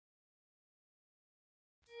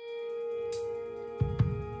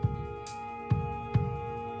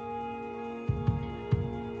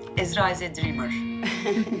Ezra is a dreamer.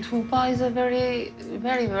 Tuba is a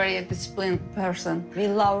very disciplined person. We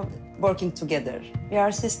love working together. We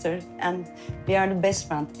are sisters and we are the best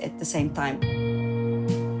friends at the same time.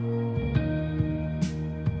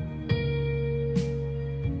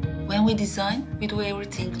 When we design, we do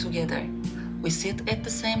everything together. We sit at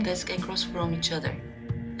the same desk across from each other,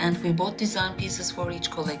 and we both design pieces for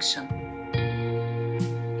each collection.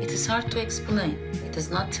 It is hard to explain. It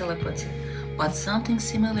is not telepathy, but something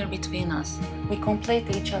similar between us. We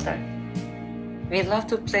complete each other. We love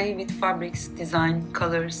to play with fabrics, design,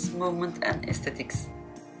 colors, movement, and aesthetics.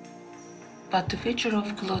 But the future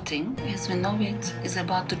of clothing, as we know it, is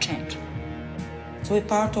about to change. To be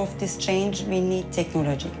part of this change, we need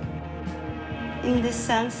technology. In this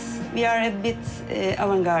sense, we are a bit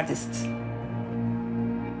avant-gardist.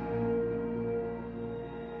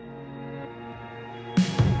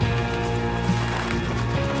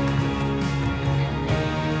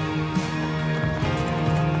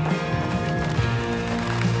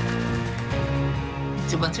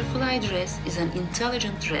 The butterfly dress is an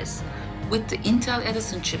intelligent dress with the Intel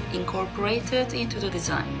Edison chip incorporated into the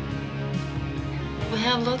design. We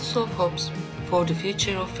have lots of hopes for the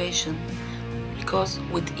future of fashion because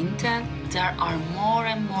with Intel, there are more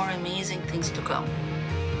and more amazing things to come.